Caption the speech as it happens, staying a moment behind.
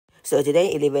So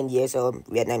today, 11 years old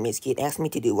Vietnamese kid asked me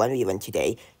to do 1v1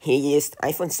 today. He used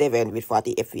iPhone 7 with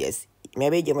 40 FPS.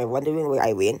 Maybe you might wondering where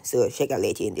I win, so check out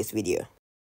later in this video.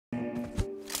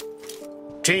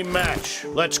 Team match,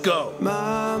 let's go.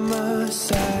 Mama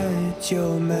said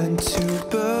you're meant to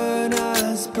burn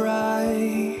as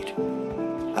bright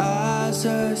as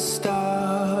a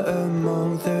star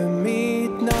among the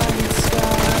midnight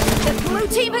sky. The blue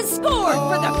team has scored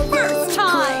for the first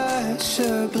time.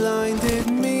 Pressure blinded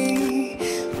me,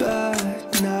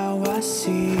 but now I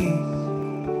see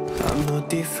I'm no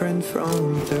different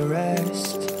from the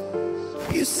rest.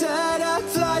 You said I'd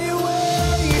fly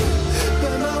away,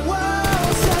 but my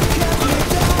walls have kept me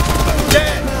down.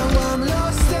 Dead. Now I'm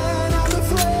lost and I'm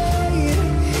afraid,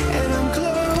 and I'm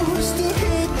close to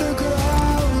hit the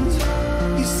ground.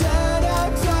 You said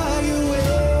I'd fly away.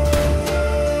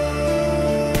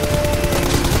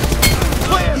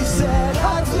 Clear. You said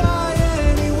I'd fly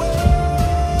anyway,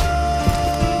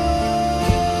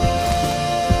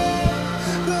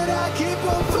 but I keep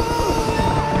on falling.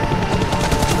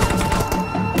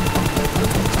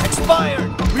 Expired.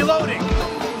 Reloading.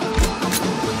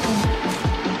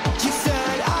 You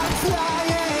said I'd fly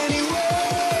anyway,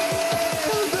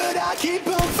 but I keep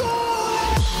on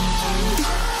falling.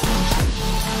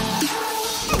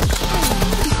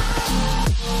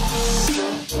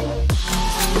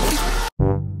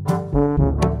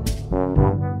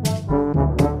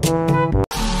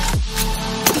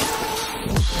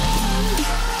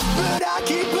 But I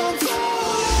keep on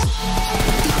falling.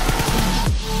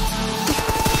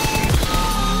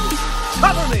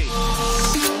 Cover me.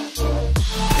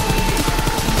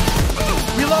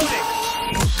 Reloading.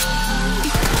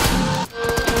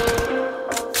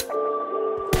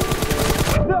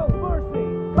 No mercy.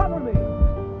 Cover me.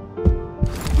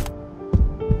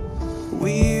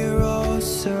 We're all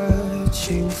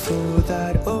searching for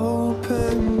that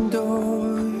open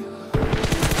door.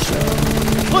 Show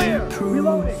me Clear. proof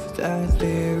Reloading. that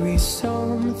there is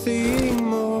something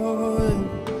more.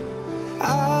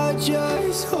 I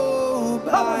just hope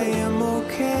I am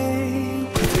okay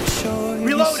with the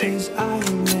Reloading. choices I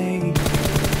made.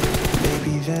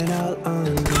 Maybe then I'll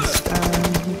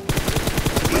understand.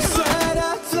 You said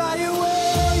I'd fly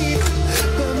away,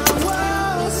 but my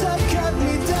walls have kept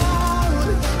me down.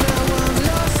 Now I'm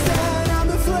lost and I'm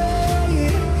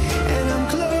afraid, and I'm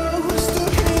close to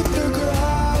hit the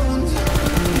ground.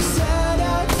 You said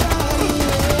I'd fly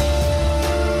away.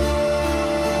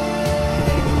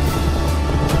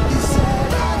 You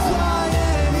said I'd fly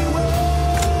anyway,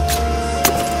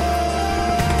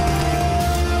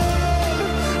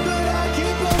 but I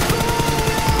keep on falling.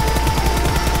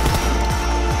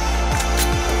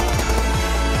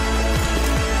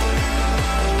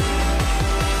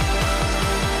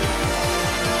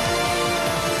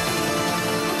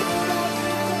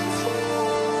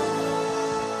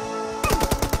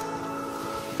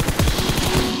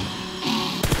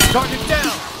 Target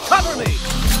down. Cover me.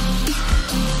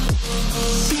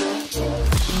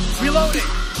 Reloading.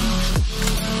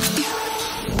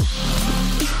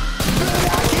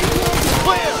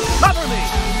 Clear. Cover me.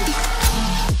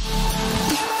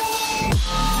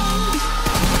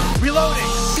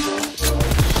 Reloading.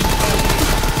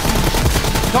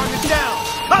 Target down.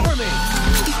 Cover me.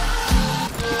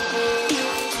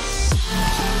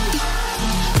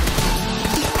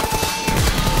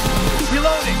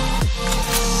 Reloading.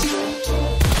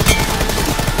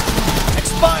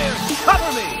 Expired.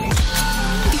 Cover me.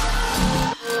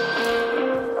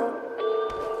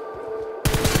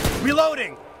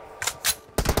 Reloading.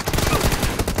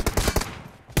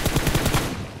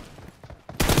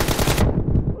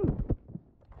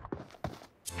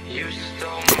 You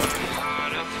stole my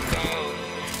heart of gold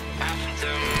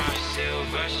after my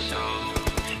silver soul.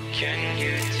 Can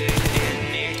you dig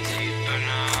any deeper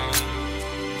now?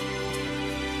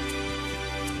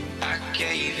 I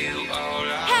gave you all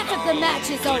I Half of the match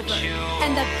is over,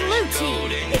 and the blue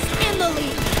team is in the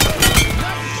lead.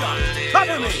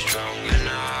 Cover me. stronger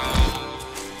now.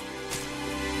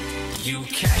 You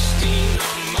cashed in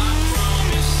on my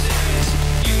promises.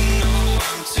 You know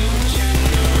I'm too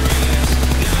generous.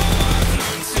 Now I've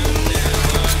learned to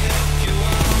never help you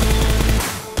out.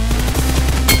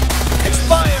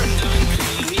 Expired. Done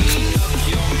cleaning up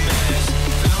your mess.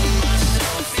 Found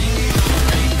myself in your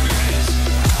regrets.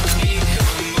 I've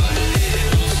become a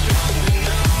little stronger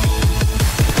now.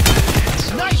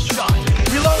 Nice shot.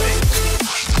 Reloading.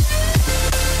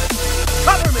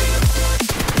 Cover me.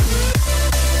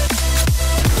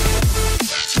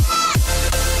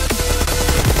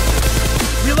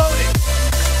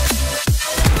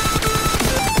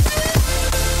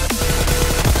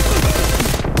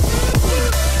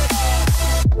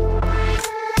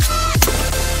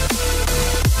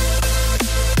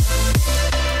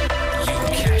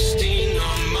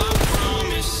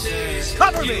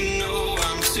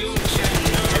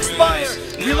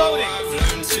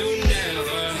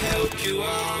 help you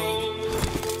out.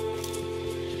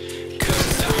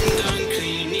 'Cause I'm done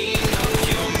cleaning up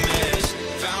your mess.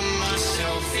 Found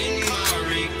myself in my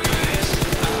regrets.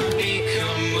 I've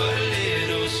become a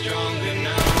little stronger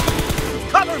now.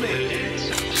 Cover me!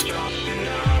 Stronger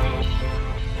now.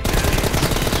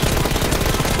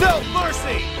 No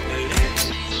mercy!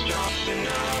 Stronger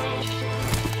now.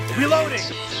 Reloading!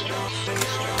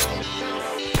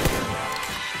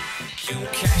 You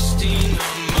cashed in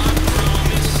on my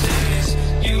promises.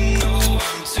 You know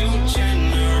I'm too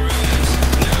generous.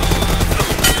 Now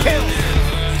Kill! I'll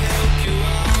never help you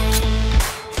out.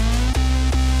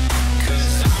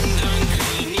 'Cause I'm done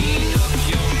cleaning up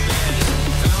your mess.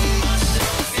 Found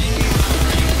myself in my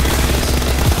regrets.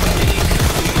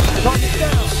 Target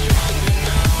down!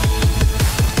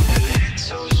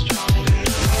 So stronger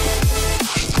now.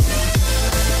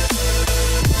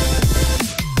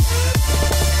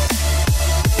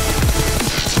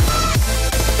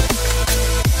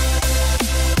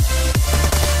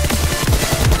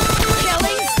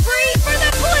 Killing spree for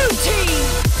the blue team!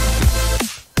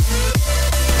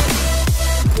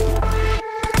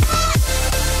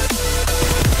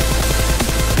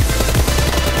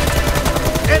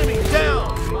 Enemy down!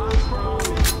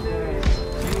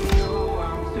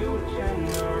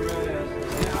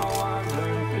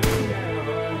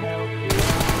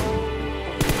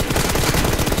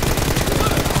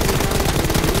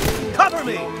 Cover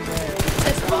me!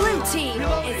 The blue team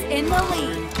is in the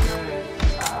lead.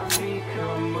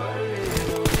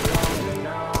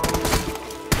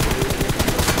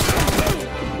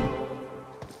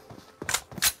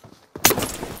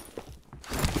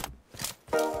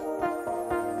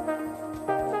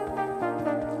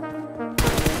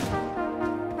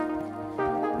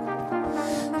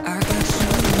 I got you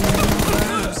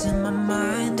words in my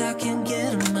mind, I can't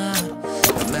get them out.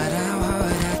 No matter how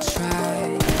hard I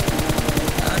try,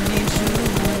 I need you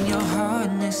and your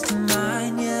heart next to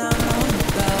mine. Yeah, I'm all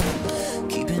about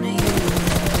keeping it you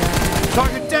and I.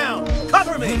 Target down!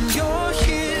 Cover me! When you're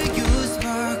here, you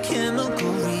spark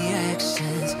chemical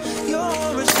reactions. Your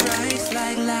aura strikes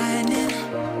like lightning.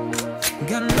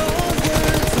 Got no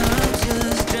words, I'm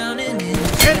just drowning in Enemy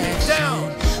attraction. down!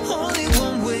 Only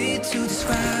one way to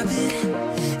describe it.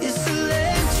 It's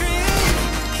electric.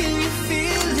 Can you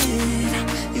feel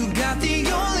it? You got the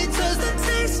only touch that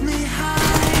takes me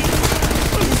high.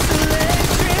 It's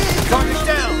electric. Target I'm up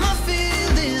down. in my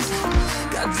feelings.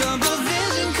 Got double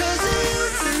vision 'cause of you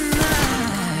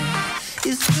tonight.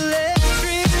 It's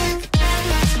electric.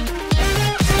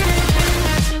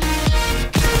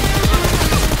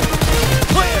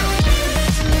 Clear!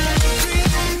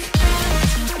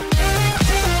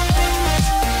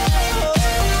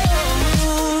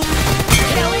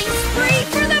 Killing spree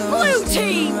for the blue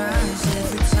team! Rise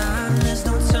every time, there's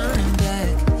no turning back.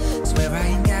 Swear I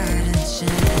ain't got a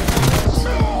chance.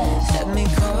 Had me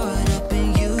caught up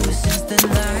in you since the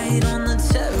night on the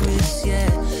terrace. Yeah,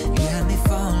 you had me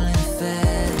falling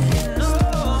fast.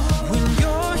 When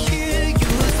you're here,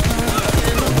 you spark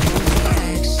chemical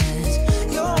reactions.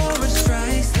 Your aura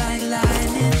strikes like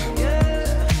lightning.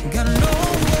 Got no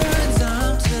words,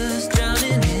 I'm just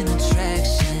drowning in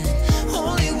attraction.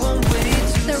 Only one way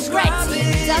to The red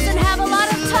team doesn't have a lot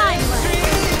of time left.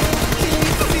 Can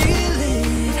you feel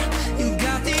it? You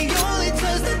got the only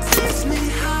touch that takes me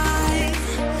high.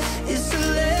 It's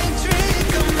electric.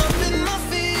 I'm up in my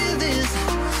feelings.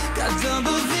 Got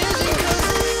double vision 'cause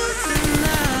of you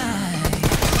tonight.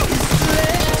 It's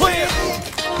electric. Clear!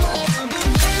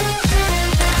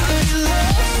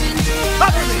 Lost in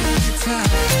Cover me! time.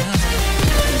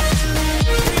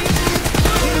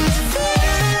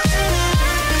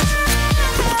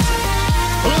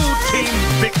 Blue team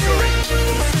victory!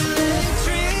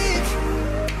 Electric.